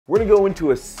We're gonna go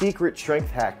into a secret strength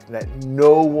hack that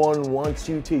no one wants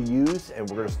you to use, and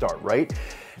we're gonna start right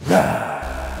now.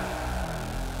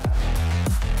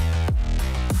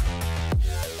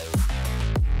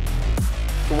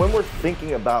 So when we're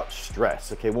thinking about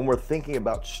stress, okay, when we're thinking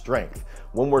about strength,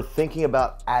 when we're thinking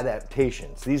about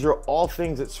adaptations, these are all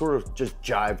things that sort of just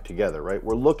jive together, right?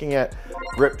 We're looking at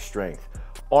grip strength,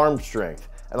 arm strength,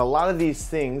 and a lot of these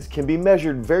things can be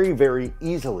measured very, very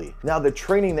easily. Now, the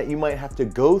training that you might have to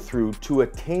go through to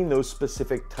attain those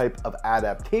specific type of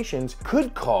adaptations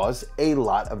could cause a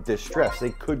lot of distress. They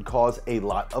could cause a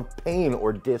lot of pain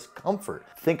or discomfort.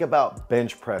 Think about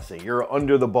bench pressing. You're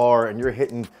under the bar and you're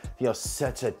hitting,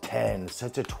 sets of 10,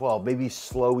 sets of 12, maybe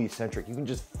slow eccentric. You can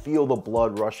just feel the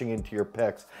blood rushing into your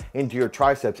pecs, into your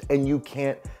triceps, and you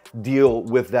can't deal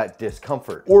with that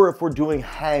discomfort. Or if we're doing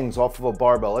hangs off of a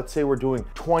barbell, let's say we're doing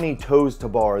 20 toes to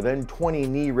bar, then 20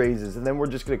 knee raises, and then we're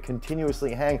just gonna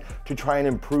continuously hang to try and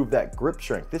improve that grip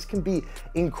strength. This can be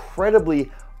incredibly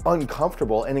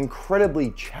uncomfortable and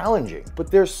incredibly challenging,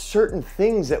 but there's certain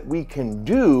things that we can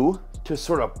do to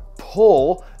sort of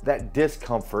pull that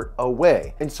discomfort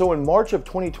away. And so in March of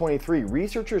 2023,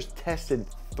 researchers tested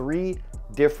 3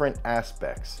 different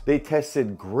aspects. They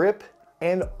tested grip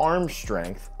and arm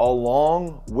strength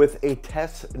along with a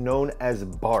test known as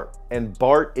BART. And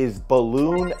BART is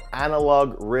Balloon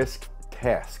Analog Risk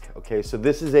Task. Okay, so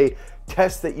this is a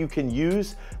test that you can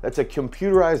use. That's a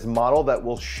computerized model that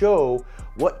will show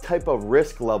what type of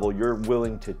risk level you're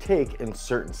willing to take in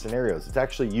certain scenarios. It's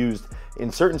actually used in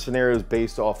certain scenarios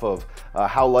based off of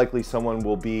how likely someone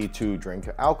will be to drink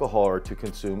alcohol or to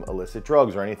consume illicit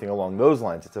drugs or anything along those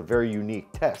lines. It's a very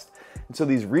unique test. And so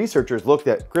these researchers looked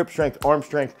at grip strength, arm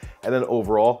strength, and then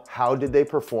overall, how did they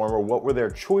perform or what were their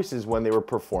choices when they were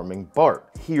performing BART?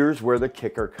 Here's where the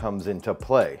kicker comes into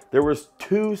play. There was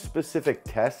 2 specific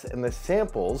tests and the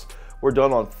samples were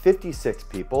done on 56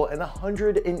 people and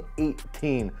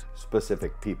 118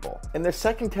 specific people. In the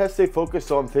second test, they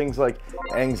focused on things like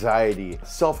anxiety,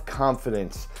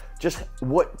 self-confidence, just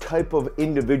what type of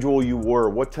individual you were,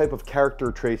 what type of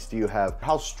character traits do you have,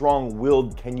 how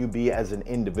strong-willed can you be as an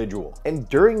individual. And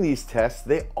during these tests,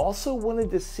 they also wanted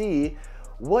to see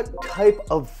what type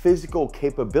of physical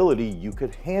capability you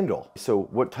could handle. So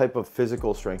what type of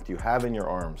physical strength do you have in your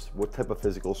arms? What type of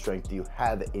physical strength do you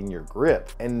have in your grip?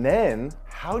 And then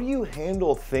how do you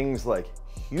handle things like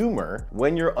humor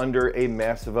when you're under a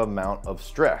massive amount of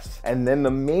stress? And then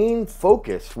the main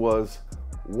focus was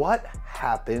what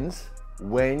happens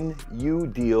when you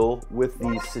deal with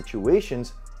these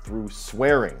situations through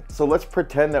swearing. So let's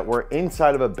pretend that we're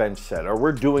inside of a bench set or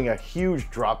we're doing a huge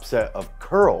drop set of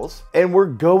curls and we're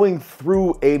going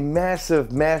through a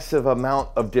massive amount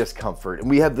of discomfort and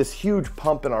we have this huge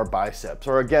pump in our biceps,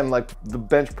 or again, like the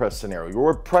bench press scenario,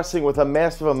 we're pressing with a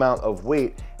massive amount of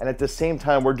weight and at the same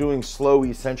time we're doing slow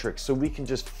eccentrics so we can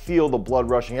just feel the blood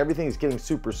rushing. Everything is getting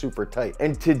super tight.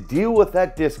 And to deal with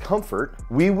that discomfort,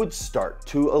 we would start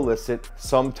to elicit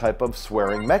some type of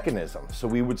swearing mechanism. So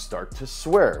we would start to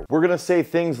swear. We're gonna say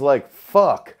things like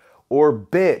fuck or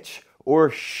bitch or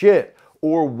shit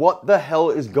or what the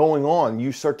hell is going on.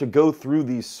 You start to go through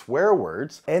these swear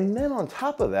words. And then on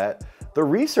top of that, the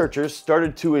researchers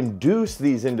started to induce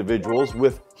these individuals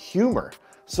with humor.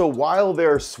 So while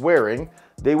they're swearing,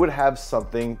 they would have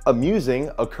something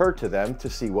amusing occur to them to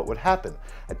see what would happen.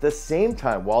 At the same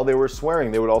time, while they were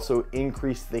swearing, they would also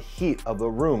increase the heat of the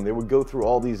room. They would go through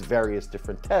all these various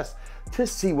different tests to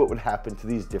see what would happen to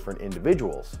these different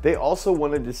individuals. They also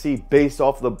wanted to see, based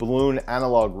off the balloon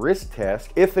analog risk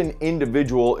task, if an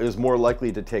individual is more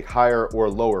likely to take higher or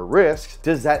lower risks,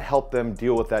 does that help them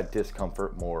deal with that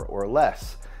discomfort more or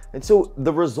less? And so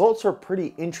the results are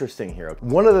pretty interesting here.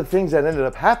 One of the things that ended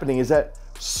up happening is that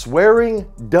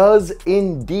swearing does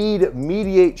indeed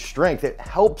mediate strength. It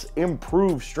helps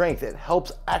improve strength. It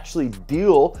helps actually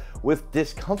deal with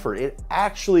discomfort. It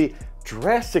actually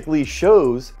drastically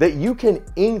shows that you can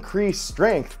increase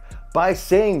strength by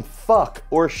saying fuck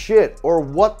or shit or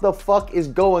what the fuck is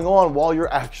going on while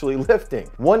you're actually lifting.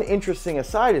 One interesting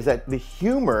aside is that the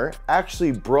humor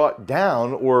actually brought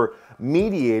down or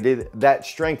mediated that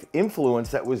strength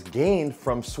influence that was gained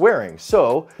from swearing.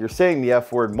 So you're saying the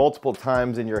F word multiple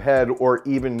times in your head or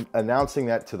even announcing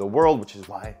that to the world, which is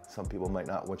why some people might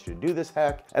not want you to do this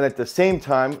hack. And at the same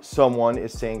time, someone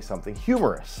is saying something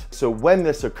humorous. So when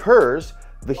this occurs,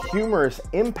 the humorous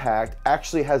impact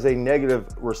actually has a negative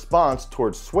response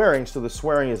towards swearing, so the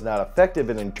swearing is not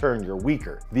effective and in turn you're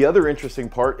weaker. The other interesting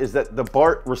part is that the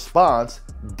BART response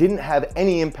didn't have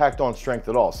any impact on strength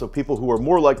at all. So people who were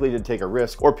more likely to take a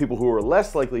risk or people who were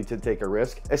less likely to take a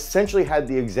risk essentially had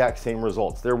the exact same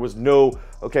results. There was no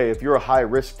okay, if you're a high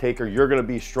risk taker, you're gonna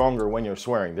be stronger when you're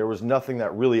swearing. There was nothing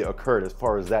that really occurred as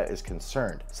far as that is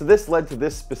concerned. So this led to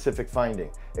this specific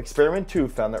finding. Experiment 2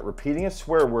 found that repeating a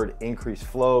swear word increased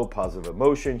flow, positive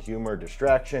emotion, humor,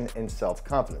 distraction, and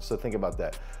self-confidence. So think about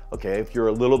that. Okay, if you're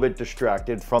a little bit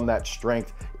distracted from that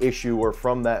strength issue or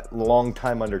from that long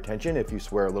time under tension, if you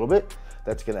swear a little bit,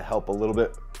 that's gonna help a little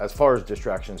bit as far as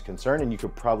distraction is concerned, and you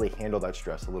could probably handle that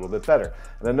stress a little bit better.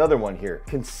 And another one here,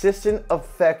 consistent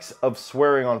effects of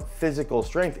swearing on physical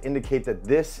strength indicate that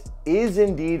this is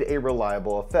indeed a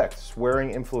reliable effect.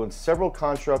 Swearing influenced several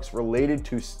constructs related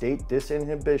to state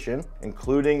disinhibition,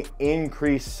 including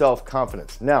increased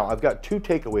self-confidence. Now, I've got 2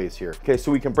 takeaways here. Okay,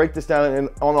 so we can break this down, and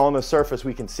on the surface,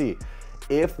 we can see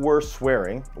if we're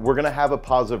swearing, we're gonna have a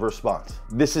positive response.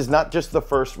 This is not just the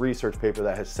first research paper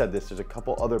that has said this. There's a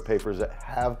couple other papers that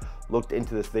have looked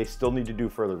into this. They still need to do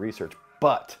further research.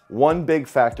 But one big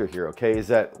factor here, okay, is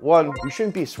that one, you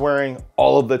shouldn't be swearing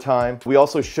all of the time. We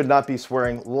also should not be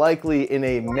swearing likely in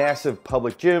a massive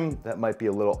public gym. That might be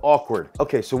a little awkward.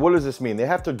 Okay, so what does this mean? They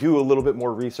have to do a little bit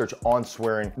more research on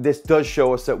swearing. This does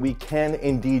show us that we can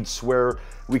indeed swear.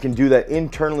 We can do that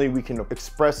internally. We can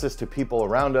express this to people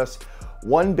around us.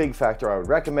 One big factor I would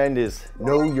recommend is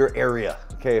know your area.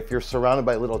 Okay, if you're surrounded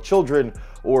by little children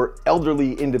or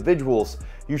elderly individuals,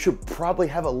 you should probably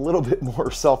have a little bit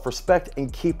more self-respect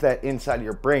and keep that inside of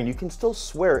your brain. You can still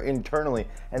swear internally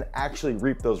and actually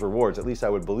reap those rewards. At least I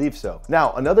would believe so.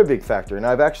 Now, another big factor, and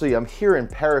I'm here in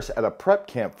Paris at a prep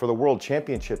camp for the World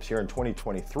Championships here in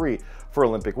 2023 for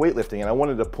Olympic weightlifting, and I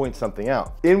wanted to point something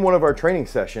out. In one of our training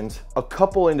sessions, a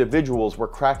couple individuals were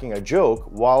cracking a joke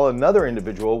while another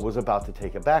individual was about to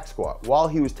take a back squat. While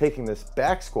he was taking this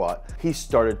back squat, he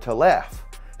started to laugh.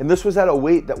 And this was at a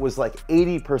weight that was like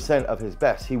 80% of his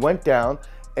best. He went down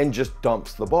and just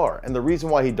dumps the bar. And the reason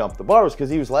why he dumped the bar was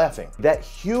because he was laughing. That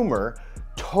humor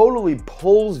totally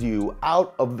pulls you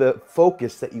out of the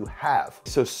focus that you have.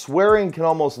 So swearing can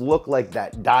almost look like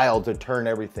that dial to turn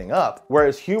everything up,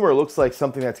 whereas humor looks like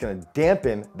something that's gonna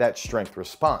dampen that strength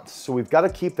response. So we've got to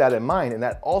keep that in mind, and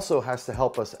that also has to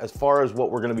help us as far as what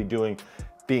we're gonna be doing,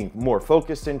 being more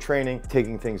focused in training,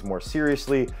 taking things more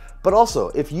seriously. But also,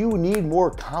 if you need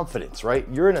more confidence, right?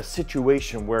 You're in a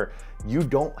situation where you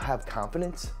don't have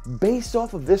confidence. Based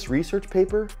off of this research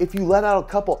paper, if you let out a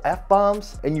couple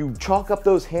F-bombs and you chalk up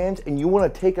those hands and you wanna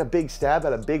take a big stab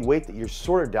at a big weight that you're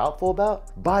sort of doubtful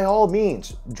about, by all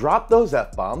means, drop those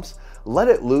F-bombs, let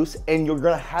it loose, and you're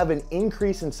gonna have an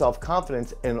increase in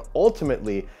self-confidence and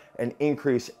ultimately an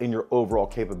increase in your overall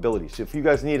capabilities. So if you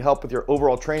guys need help with your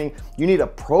overall training, you need a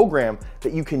program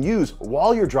that you can use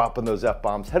while you're dropping those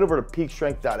F-bombs, head over to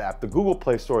peakstrength.app, the Google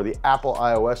Play Store, the Apple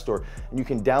iOS Store, and you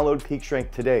can download Peak Strength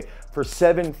today for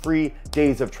 7 free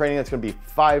days of training. That's gonna be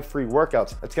 5 free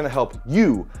workouts. That's gonna help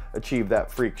you achieve that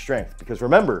freak strength. Because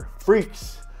remember,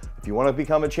 freaks, if you wanna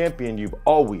become a champion, you've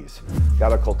always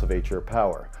gotta cultivate your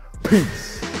power.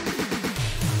 Peace.